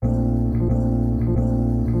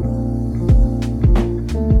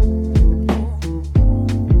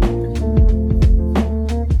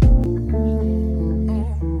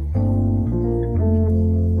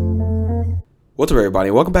What's up, everybody?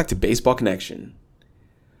 Welcome back to Baseball Connection.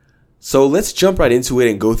 So let's jump right into it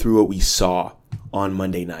and go through what we saw on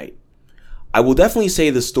Monday night. I will definitely say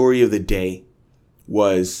the story of the day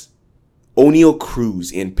was Oneil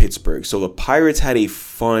Cruz in Pittsburgh. So the Pirates had a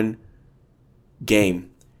fun game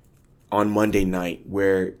on Monday night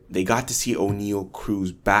where they got to see Oneil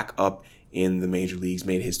Cruz back up in the major leagues,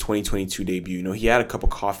 made his 2022 debut. You know, he had a cup of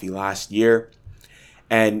coffee last year,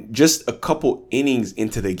 and just a couple innings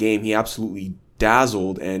into the game, he absolutely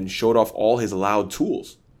dazzled and showed off all his allowed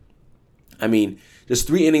tools. I mean, just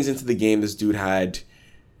 3 innings into the game, this dude had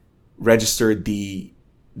registered the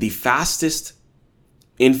fastest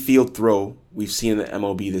infield throw we've seen in the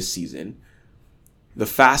MLB this season, the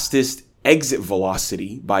fastest exit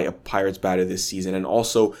velocity by a Pirates batter this season, and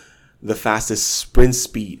also the fastest sprint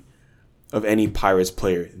speed of any Pirates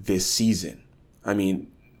player this season. I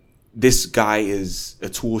mean, this guy is a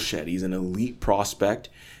tool shed. He's an elite prospect,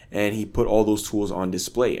 and he put all those tools on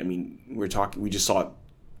display. I mean, we just saw,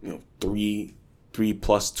 three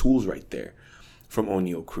plus tools right there from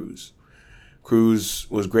Oneil Cruz. Cruz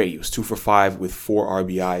was great. He was 2 for 5 with 4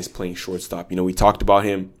 RBIs playing shortstop. We talked about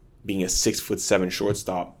him being a 6'7"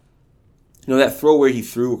 shortstop. That throw where he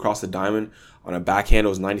threw across the diamond on a backhand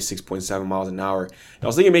was 96.7 miles an hour. And I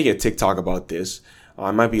was thinking of making a TikTok about this.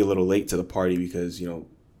 I might be a little late to the party because,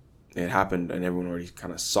 it happened and everyone already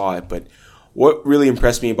kind of saw it. But what really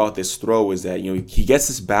impressed me about this throw is that, he gets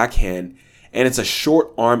this backhand and it's a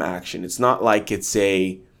short arm action. It's not like it's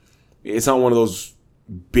not one of those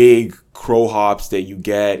big crow hops that you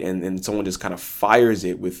get and someone just kind of fires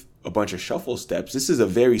it with a bunch of shuffle steps. This is a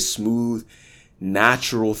very smooth,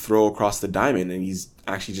 natural throw across the diamond, and he's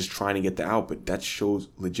actually just trying to get the out, but that shows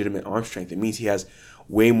legitimate arm strength. It means he has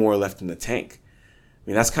way more left in the tank. I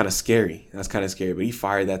mean, that's kind of scary. But he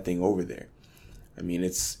fired that thing over there. I mean,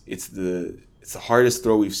 it's the hardest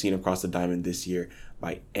throw we've seen across the diamond this year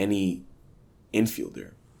by any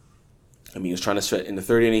infielder. I mean, he was trying to stretch in the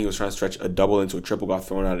 3rd inning. He was trying to stretch a double into a triple, got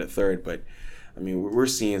thrown out at 3rd. But I mean, we're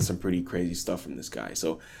seeing some pretty crazy stuff from this guy.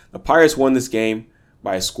 So the Pirates won this game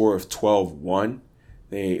by a score of 12-1.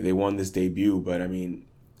 They won this debut. But I mean,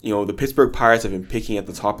 the Pittsburgh Pirates have been picking at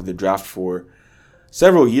the top of the draft for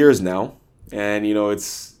several years now, and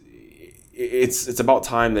it's about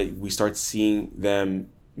time that we start seeing them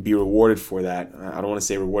be rewarded for that. I don't want to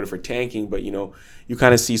say rewarded for tanking, but you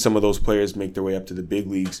kind of see some of those players make their way up to the big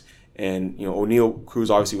leagues. And Oneil Cruz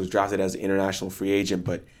obviously was drafted as an international free agent,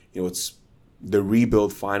 but it's the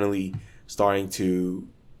rebuild finally starting to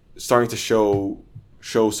show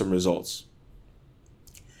some results.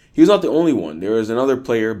 He was not the only one. There was another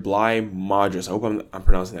player, Bly Madras. I hope I'm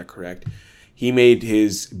pronouncing that correct. He made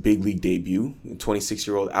his big league debut, a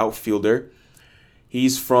 26-year-old outfielder.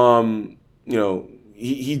 He's from,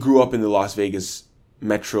 he grew up in the Las Vegas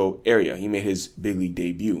metro area. He made his big league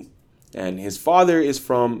debut. And his father is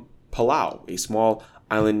from Palau, a small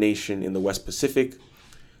island nation in the West Pacific.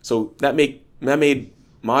 So that made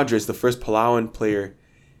Madras the first Palauan player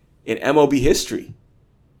in MLB history,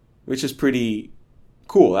 which is pretty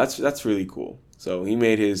cool. That's really cool. So he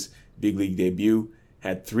made his big league debut,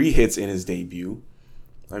 had 3 hits in his debut.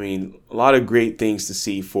 I mean, a lot of great things to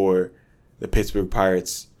see for the Pittsburgh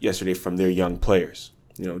Pirates yesterday from their young players.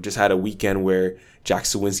 Just had a weekend where Jack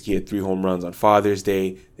Suwinski had 3 home runs on Father's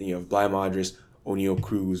Day. Then you have Bly Madras, Oneil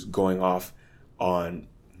Cruz going off on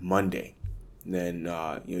Monday. And then,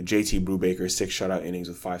 JT Brubaker, 6 shutout innings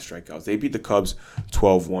with 5 strikeouts. They beat the Cubs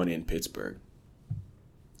 12-1 in Pittsburgh.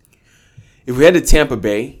 If we head to Tampa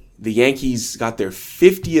Bay, the Yankees got their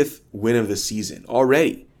 50th win of the season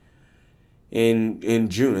already. In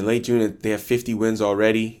late June, they have 50 wins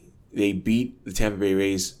already. They beat the Tampa Bay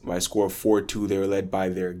Rays by a score of 4-2. They were led by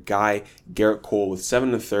their guy, Garrett Cole, with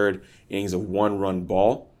 7 1/3 innings of 1-run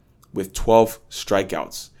ball with 12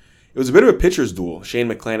 strikeouts. It was a bit of a pitcher's duel. Shane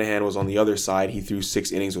McClanahan was on the other side. He threw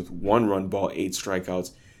 6 innings with 1-run ball, 8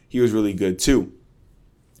 strikeouts. He was really good too.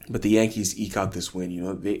 But the Yankees eke out this win.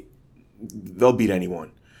 They'll beat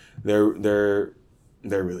anyone. They're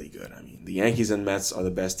really good. I mean, the Yankees and Mets are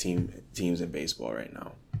the best teams in baseball right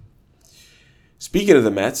now. Speaking of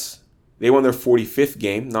the Mets, they won their 45th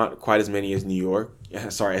game, not quite as many as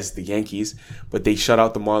as the Yankees, but they shut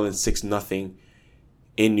out the Marlins 6-0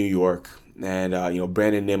 in New York. And,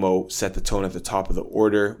 Brandon Nimmo set the tone at the top of the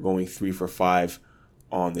order, going 3 for 5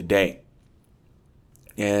 on the day.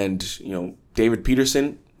 And, David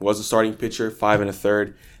Peterson was a starting pitcher, 5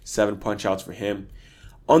 1/3, 7 punch-outs for him.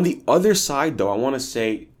 On the other side, though, I want to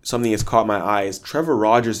say something that's caught my eye is Trevor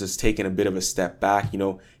Rogers has taken a bit of a step back.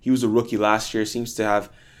 He was a rookie last year, seems to have,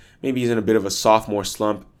 maybe he's in a bit of a sophomore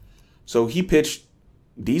slump. So he pitched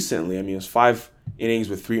decently. I mean, it was 5 innings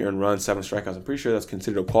with 3 earned runs, 7 strikeouts. I'm pretty sure that's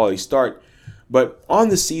considered a quality start. But on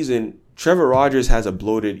the season, Trevor Rogers has a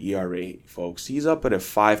bloated ERA, folks. He's up at a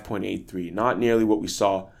 5.83, not nearly what we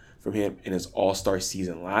saw from him in his All-Star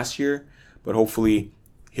season last year, but hopefully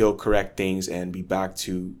he'll correct things and be back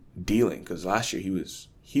to dealing, because last year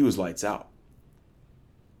he was lights out.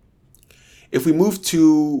 If we move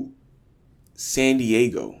to San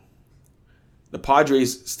Diego, the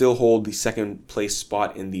Padres still hold the second place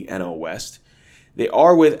spot in the NL West. They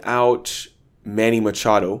are without Manny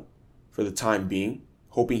Machado for the time being,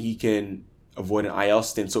 hoping he can avoid an IL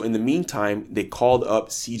stint. So in the meantime, they called up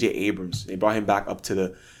CJ Abrams. They brought him back up to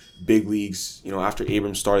the big leagues, after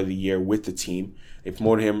Abrams started the year with the team. They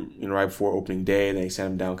promoted him, right before opening day, and then they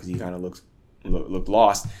sent him down because he kind of looked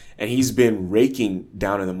lost. And he's been raking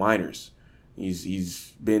down in the minors.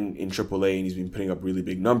 He's been in AAA, and he's been putting up really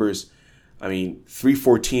big numbers. I mean,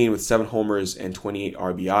 314 with 7 homers and 28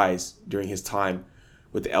 RBIs during his time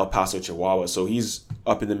with the El Paso Chihuahuas. So he's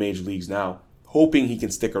up in the major leagues now, hoping he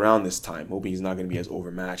can stick around this time, hoping he's not going to be as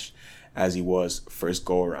overmatched as he was first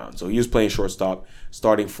go around. So he was playing shortstop,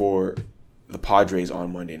 starting for the Padres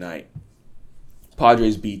on Monday night.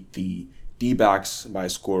 Padres beat the D-backs by a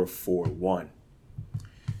score of 4-1.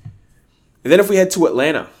 And then if we head to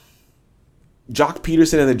Atlanta, Jock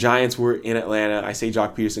Peterson and the Giants were in Atlanta. I say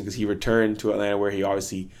Jock Peterson because he returned to Atlanta, where he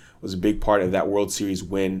obviously was a big part of that World Series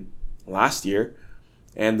win last year.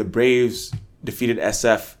 And the Braves defeated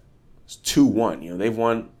SF 2-1. They've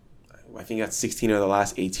won, I think that's 16 of the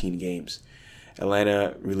last 18 games.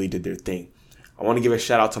 Atlanta really did their thing. I want to give a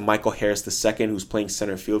shout out to Michael Harris II, who's playing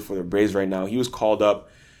center field for the Braves right now. He was called up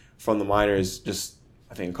from the minors just,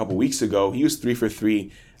 I think, a couple weeks ago. He was 3 for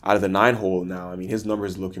 3 out of the 9-hole now. I mean, his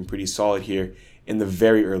numbers looking pretty solid here in the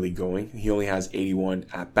very early going. He only has 81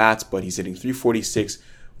 at-bats, but he's hitting 346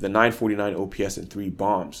 with a 949 OPS and 3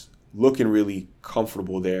 bombs. Looking really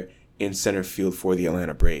comfortable there in center field for the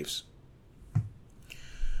Atlanta Braves.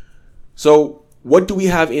 So what do we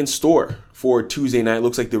have in store for Tuesday night?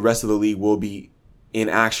 Looks like the rest of the league will be in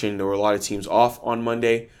action. There were a lot of teams off on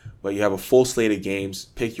Monday, but you have a full slate of games.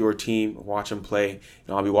 Pick your team, watch them play.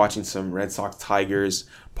 I'll be watching some Red Sox Tigers,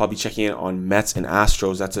 probably checking in on Mets and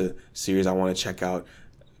Astros. That's a series I want to check out,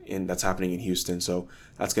 and that's happening in Houston. So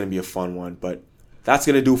that's going to be a fun one. But that's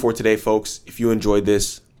going to do for today, folks. If you enjoyed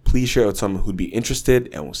this, please share it with someone who'd be interested,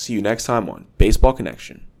 and we'll see you next time on Baseball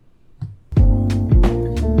Connection.